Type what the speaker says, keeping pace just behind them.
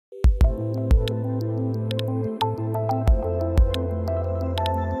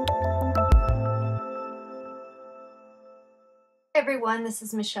everyone, this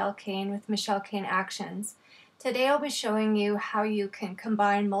is Michelle Kane with Michelle Kane Actions. Today I'll be showing you how you can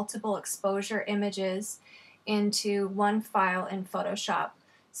combine multiple exposure images into one file in Photoshop.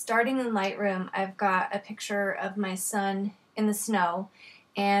 Starting in Lightroom, I've got a picture of my son in the snow,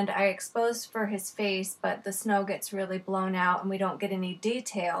 and I exposed for his face, but the snow gets really blown out and we don't get any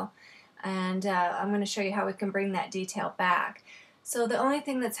detail. And I'm going to show you how we can bring that detail back. So the only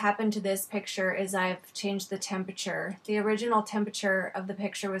thing that's happened to this picture is I've changed the temperature. The original temperature of the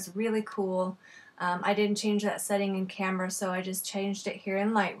picture was really cool. I didn't change that setting in camera, so I just changed it here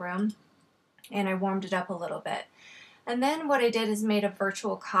in Lightroom, and I warmed it up a little bit. And then what I did is made a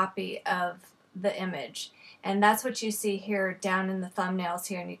virtual copy of the image, and that's what you see here down in the thumbnails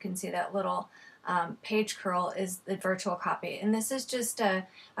here, and you can see that little page curl is the virtual copy. And this is just a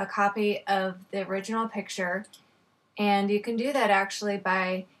copy of the original picture. And you can do that actually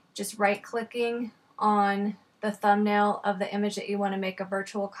by just right-clicking on the thumbnail of the image that you want to make a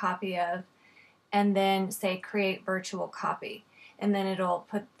virtual copy of, and then say create virtual copy, and then it'll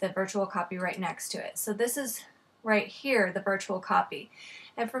put the virtual copy right next to it. So this is right here, the virtual copy.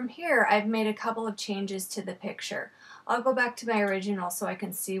 And from here I've made a couple of changes to the picture. I'll go back to my original so I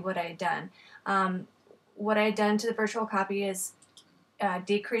can see what I've done. What I've done to the virtual copy is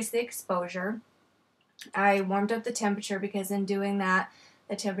decrease the exposure. I warmed up the temperature because in doing that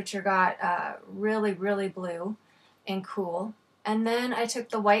the temperature got really blue and cool. And then I took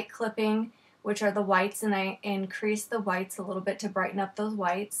the white clipping, which are the whites, and I increased the whites a little bit to brighten up those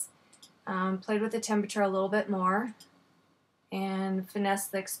whites. Played with the temperature a little bit more and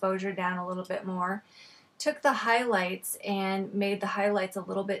finessed the exposure down a little bit more. Took the highlights and made the highlights a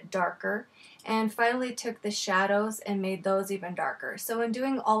little bit darker, and finally took the shadows and made those even darker. So in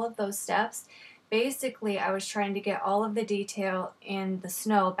doing all of those steps, basically I was trying to get all of the detail in the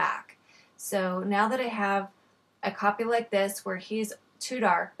snow back. So now that I have a copy like this where he's too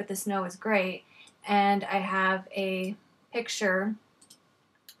dark but the snow is great, and I have a picture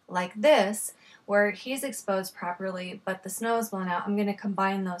like this where he's exposed properly but the snow is blown out, I'm going to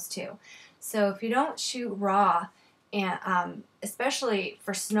combine those two. So if you don't shoot raw, and especially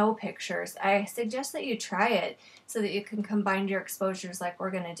for snow pictures, I suggest that you try it so that you can combine your exposures like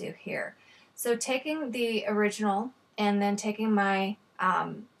we're going to do here. So taking the original and then taking my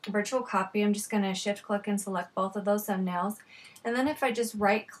virtual copy, I'm just going to shift click and select both of those thumbnails. And then if I just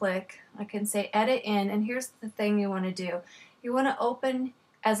right click, I can say edit in, and here's the thing you want to do. You want to open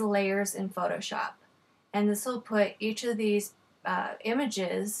as layers in Photoshop. And this will put each of these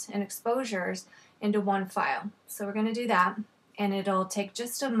images and exposures into one file. So we're going to do that, and it'll take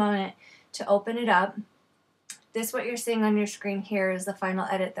just a moment to open it up. This, what you're seeing on your screen here, is the final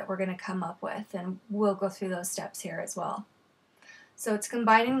edit that we're going to come up with, and we'll go through those steps here as well. So it's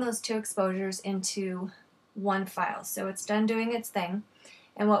combining those two exposures into one file. So it's done doing its thing,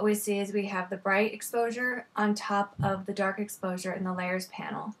 and what we see is we have the bright exposure on top of the dark exposure in the layers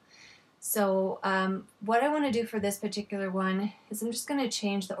panel. So what I want to do for this particular one is I'm just going to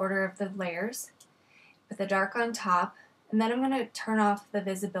change the order of the layers, put the dark on top, and then I'm going to turn off the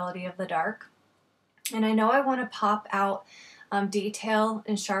visibility of the dark. And I know I want to pop out detail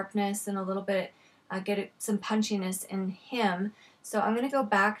and sharpness and a little bit, get some punchiness in him. So I'm going to go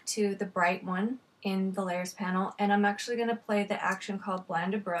back to the bright one in the layers panel, and I'm actually going to play the action called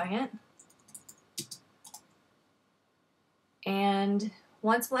Blind to Brilliant. And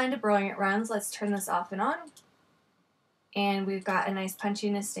once Blind to Brilliant runs, let's turn this off and on. And we've got a nice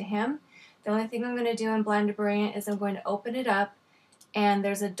punchiness to him. The only thing I'm going to do in Blind to Brilliant is I'm going to open it up, and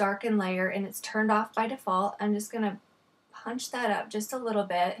there's a darken layer and it's turned off by default. I'm just going to punch that up just a little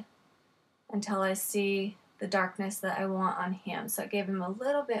bit until I see the darkness that I want on him. So it gave him a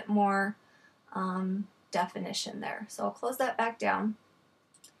little bit more definition there. So I'll close that back down,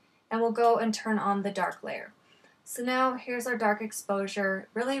 and we'll go and turn on the dark layer. So now here's our dark exposure.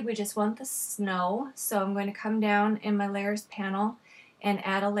 Really, we just want the snow. So I'm going to come down in my layers panel and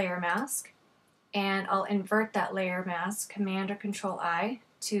add a layer mask. And I'll invert that layer mask, Command or Control I,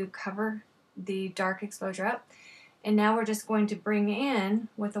 to cover the dark exposure up. And now we're just going to bring in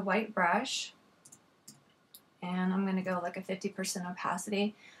with a white brush, and I'm going to go like a 50%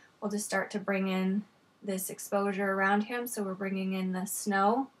 opacity. We'll just start to bring in this exposure around him. So we're bringing in the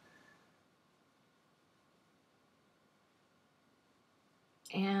snow.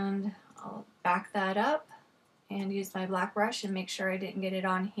 And I'll back that up and use my black brush and make sure I didn't get it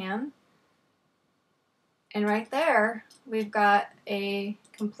on him. And right there, we've got a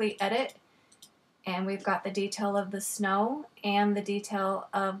complete edit, and we've got the detail of the snow and the detail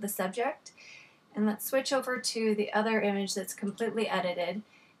of the subject. And let's switch over to the other image that's completely edited,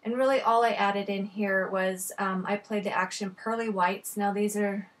 And really all I added in here was I played the action pearly whites. Now this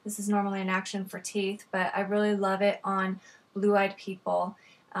is normally an action for teeth, but I really love it on blue-eyed people.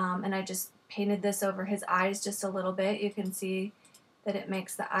 And I just painted this over his eyes just a little bit. You can see that it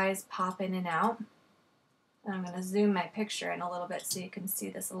makes the eyes pop in and out. And I'm going to zoom my picture in a little bit so you can see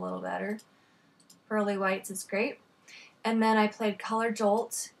this a little better. Pearly whites is great. And then I played color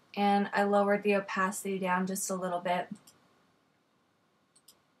jolt, and I lowered the opacity down just a little bit.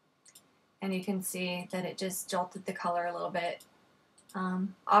 And you can see that it just jolted the color a little bit.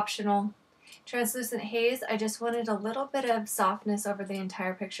 Optional. Translucent haze, I just wanted a little bit of softness over the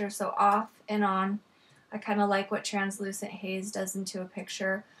entire picture, so off and on. I kind of like what translucent haze does into a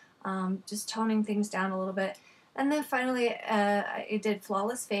picture, just toning things down a little bit. And then finally I did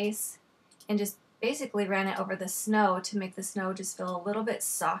flawless face and just basically ran it over the snow to make the snow just feel a little bit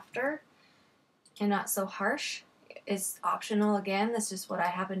softer and not so harsh. It's optional again, that's just what I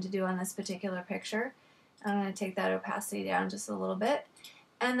happen to do on this particular picture. I'm going to take that opacity down just a little bit.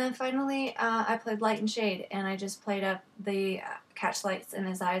 And then finally I played light and shade, and I just played up the catch lights in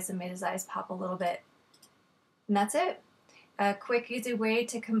his eyes and made his eyes pop a little bit. And that's it. A quick, easy way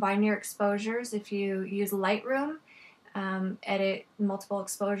to combine your exposures if you use Lightroom. Edit multiple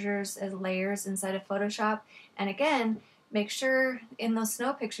exposures as layers inside of Photoshop. And again, make sure in those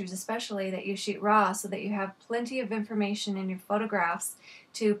snow pictures especially that you shoot raw so that you have plenty of information in your photographs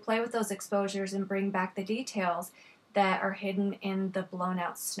to play with those exposures and bring back the details that are hidden in the blown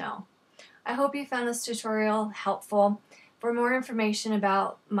out snow. I hope you found this tutorial helpful. For more information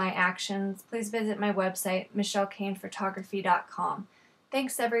about my actions, please visit my website, michelleKanePhotography.com.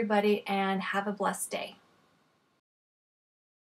 Thanks everybody, and have a blessed day.